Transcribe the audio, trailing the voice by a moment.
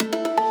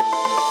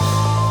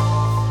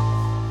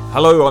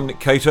Hello, I'm Nick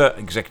Cater,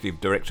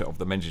 Executive Director of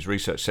the Menzies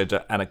Research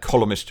Centre and a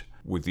columnist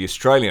with The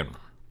Australian.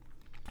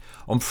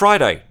 On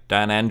Friday,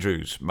 Dan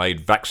Andrews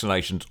made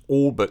vaccinations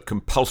all but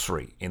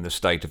compulsory in the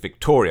state of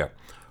Victoria,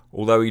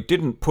 although he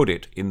didn't put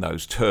it in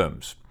those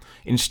terms.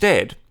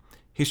 Instead,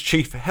 his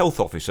Chief Health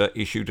Officer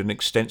issued an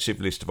extensive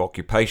list of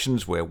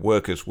occupations where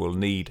workers will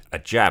need a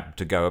jab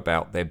to go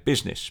about their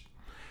business.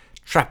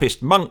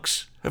 Trappist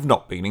monks have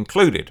not been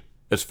included,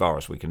 as far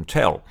as we can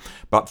tell,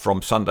 but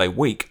from Sunday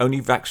week only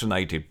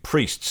vaccinated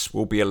priests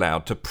will be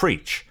allowed to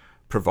preach,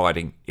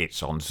 providing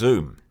it's on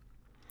Zoom.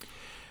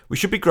 We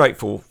should be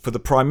grateful for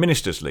the Prime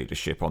Minister's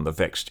leadership on the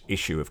vexed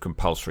issue of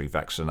compulsory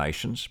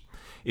vaccinations.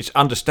 It's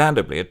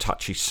understandably a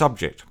touchy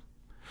subject.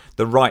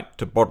 The right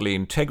to bodily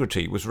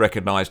integrity was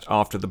recognised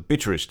after the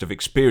bitterest of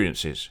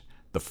experiences,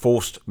 the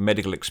forced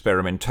medical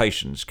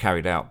experimentations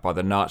carried out by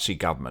the Nazi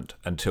government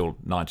until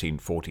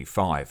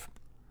 1945.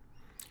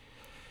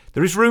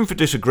 There is room for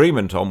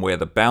disagreement on where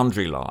the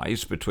boundary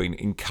lies between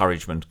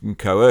encouragement and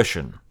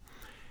coercion.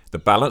 The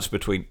balance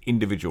between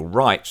individual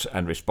rights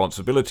and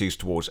responsibilities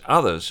towards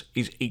others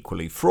is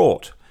equally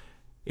fraught.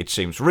 It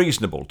seems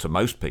reasonable to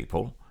most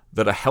people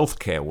that a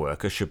healthcare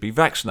worker should be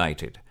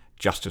vaccinated,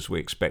 just as we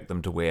expect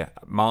them to wear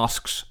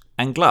masks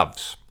and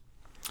gloves.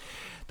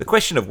 The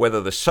question of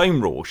whether the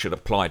same rule should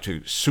apply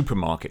to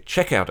supermarket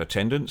checkout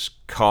attendants,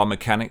 car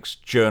mechanics,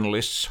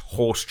 journalists,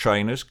 horse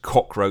trainers,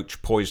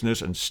 cockroach poisoners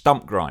and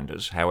stump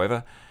grinders,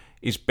 however,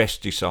 is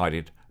best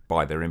decided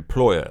by their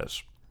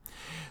employers.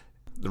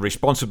 The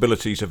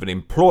responsibilities of an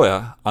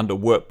employer under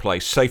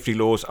workplace safety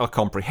laws are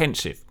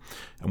comprehensive,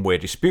 and where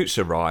disputes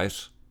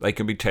arise, they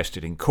can be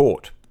tested in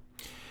court.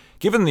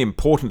 Given the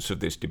importance of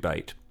this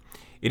debate,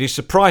 it is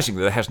surprising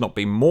that there has not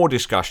been more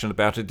discussion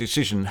about a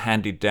decision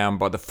handed down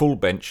by the full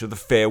bench of the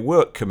Fair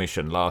Work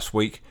Commission last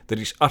week that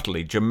is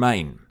utterly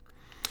germane.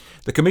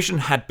 The Commission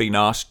had been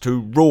asked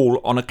to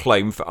rule on a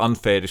claim for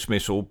unfair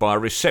dismissal by a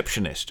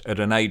receptionist at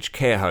an aged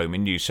care home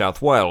in New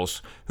South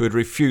Wales who had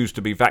refused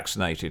to be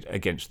vaccinated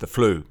against the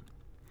flu.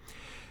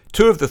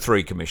 Two of the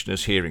three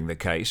commissioners hearing the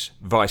case,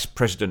 Vice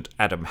President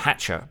Adam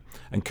Hatcher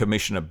and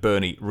Commissioner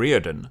Bernie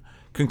Reardon,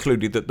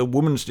 concluded that the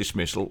woman's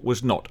dismissal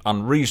was not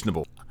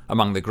unreasonable.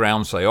 Among the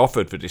grounds they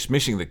offered for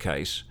dismissing the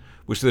case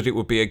was that it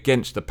would be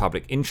against the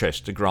public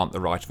interest to grant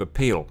the right of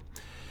appeal.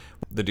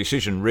 The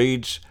decision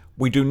reads,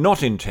 "We do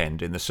not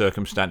intend in the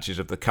circumstances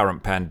of the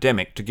current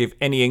pandemic to give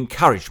any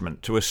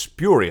encouragement to a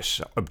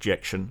spurious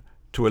objection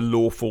to a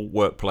lawful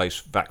workplace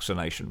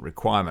vaccination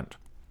requirement."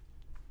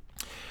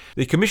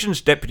 The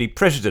Commission's Deputy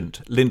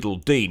President, Lyndall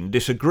Dean,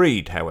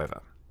 disagreed,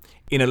 however.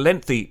 In a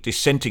lengthy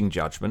dissenting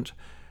judgment,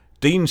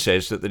 Dean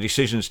says that the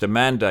decisions to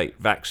mandate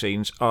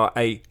vaccines are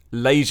a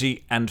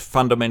lazy and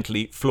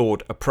fundamentally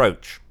flawed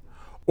approach.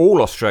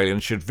 All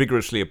Australians should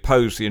vigorously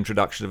oppose the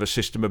introduction of a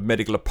system of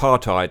medical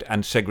apartheid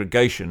and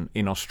segregation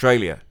in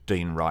Australia,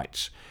 Dean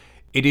writes.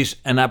 It is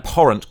an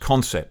abhorrent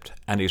concept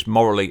and is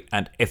morally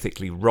and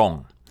ethically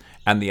wrong,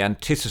 and the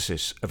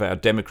antithesis of our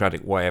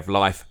democratic way of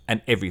life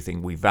and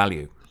everything we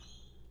value.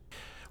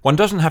 One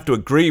doesn't have to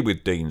agree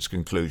with Dean's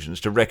conclusions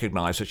to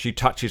recognise that she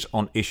touches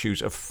on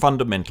issues of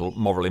fundamental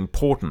moral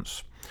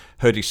importance.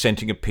 Her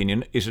dissenting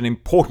opinion is an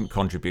important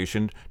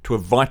contribution to a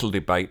vital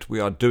debate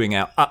we are doing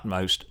our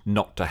utmost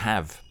not to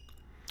have.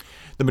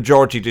 The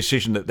majority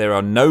decision that there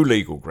are no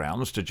legal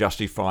grounds to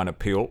justify an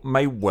appeal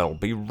may well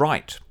be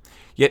right.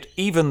 Yet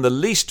even the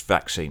least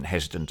vaccine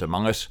hesitant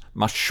among us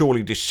must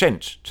surely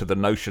dissent to the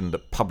notion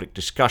that public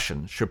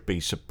discussion should be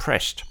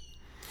suppressed.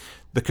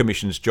 The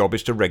Commission's job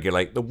is to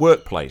regulate the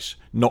workplace,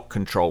 not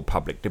control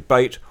public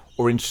debate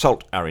or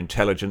insult our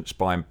intelligence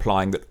by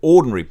implying that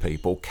ordinary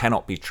people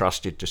cannot be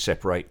trusted to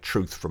separate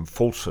truth from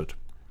falsehood.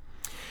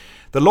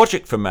 The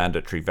logic for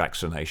mandatory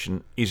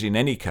vaccination is in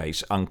any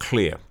case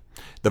unclear.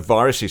 The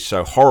virus is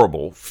so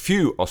horrible,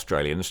 few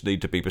Australians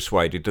need to be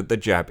persuaded that the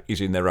jab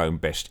is in their own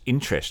best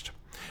interest.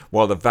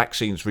 While the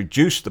vaccines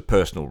reduce the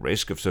personal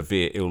risk of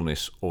severe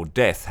illness or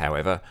death,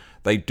 however,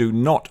 they do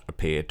not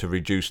appear to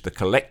reduce the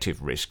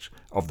collective risk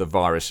of the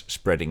virus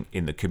spreading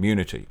in the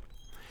community.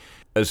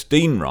 As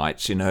Dean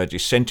writes in her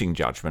dissenting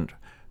judgment,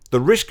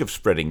 the risk of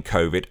spreading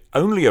COVID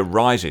only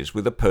arises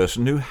with a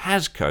person who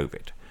has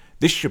COVID.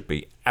 This should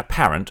be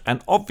apparent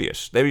and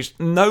obvious. There is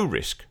no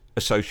risk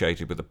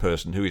associated with a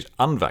person who is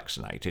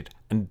unvaccinated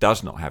and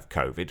does not have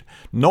COVID,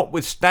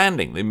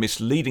 notwithstanding the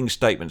misleading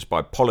statements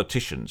by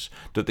politicians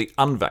that the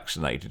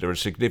unvaccinated are a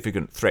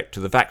significant threat to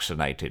the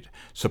vaccinated,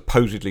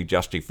 supposedly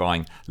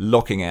justifying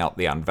locking out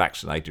the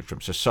unvaccinated from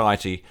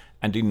society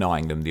and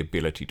denying them the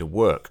ability to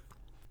work.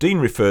 Dean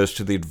refers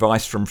to the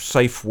advice from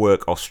Safe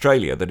Work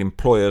Australia that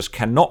employers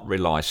cannot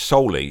rely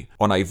solely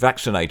on a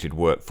vaccinated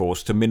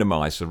workforce to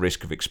minimise the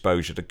risk of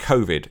exposure to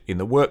COVID in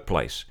the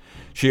workplace.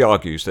 She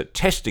argues that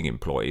testing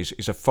employees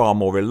is a far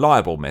more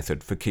reliable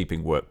method for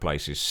keeping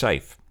workplaces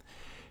safe.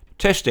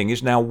 Testing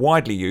is now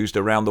widely used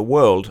around the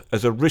world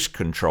as a risk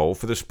control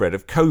for the spread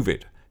of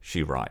COVID,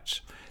 she writes.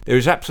 There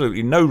is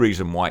absolutely no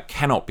reason why it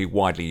cannot be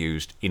widely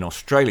used in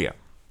Australia.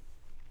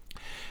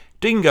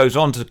 Dean goes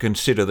on to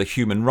consider the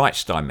human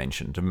rights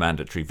dimension to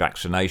mandatory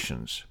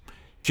vaccinations.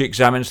 She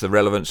examines the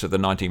relevance of the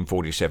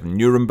 1947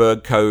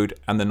 Nuremberg Code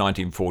and the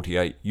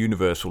 1948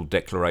 Universal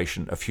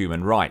Declaration of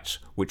Human Rights,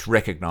 which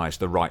recognise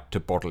the right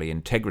to bodily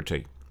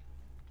integrity.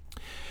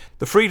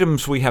 The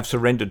freedoms we have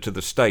surrendered to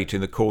the state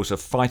in the cause of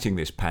fighting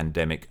this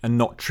pandemic are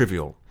not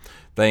trivial.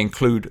 They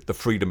include the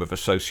freedom of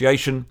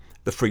association,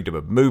 the freedom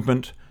of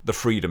movement, the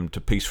freedom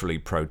to peacefully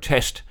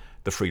protest,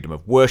 the freedom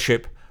of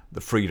worship, the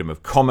freedom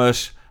of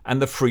commerce,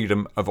 and the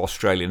freedom of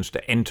Australians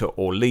to enter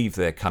or leave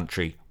their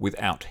country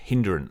without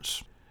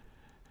hindrance.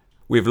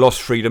 We've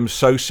lost freedoms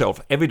so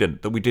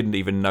self-evident that we didn't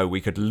even know we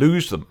could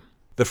lose them.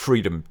 The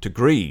freedom to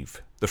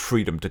grieve, the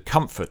freedom to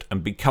comfort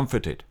and be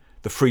comforted,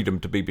 the freedom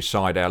to be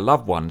beside our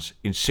loved ones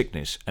in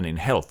sickness and in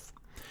health.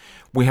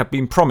 We have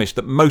been promised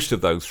that most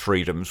of those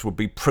freedoms would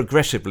be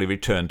progressively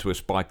returned to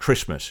us by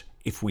Christmas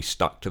if we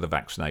stuck to the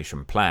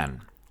vaccination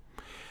plan.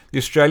 The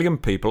Australian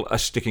people are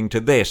sticking to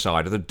their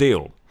side of the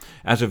deal.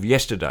 As of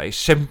yesterday,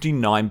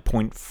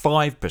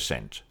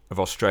 79.5% of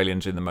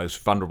Australians in the most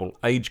vulnerable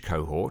age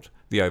cohort,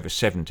 the over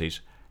 70s,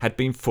 had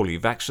been fully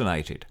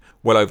vaccinated.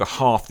 Well over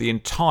half the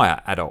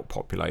entire adult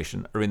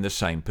population are in the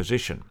same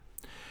position.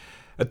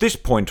 At this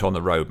point on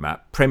the roadmap,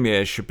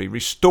 premiers should be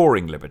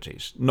restoring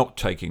liberties, not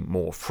taking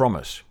more from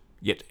us.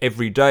 Yet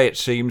every day it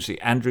seems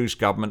the Andrews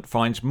government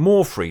finds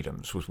more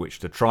freedoms with which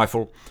to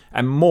trifle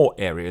and more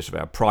areas of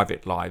our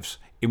private lives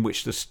in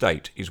which the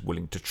state is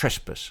willing to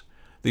trespass.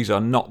 These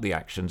are not the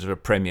actions of a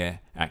premier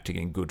acting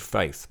in good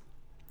faith.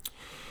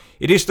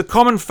 It is the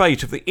common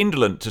fate of the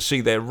indolent to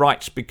see their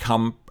rights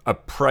become a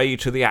prey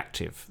to the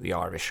active, the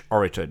Irish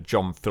orator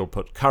John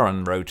Philpot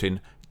Curran wrote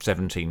in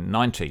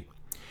 1790.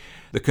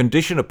 The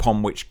condition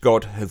upon which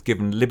God hath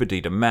given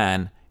liberty to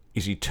man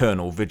is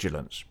eternal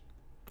vigilance,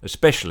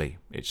 especially,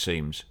 it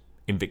seems,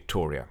 in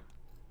Victoria.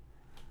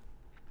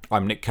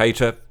 I'm Nick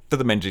Cater for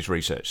the Menzies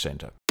Research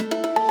Centre.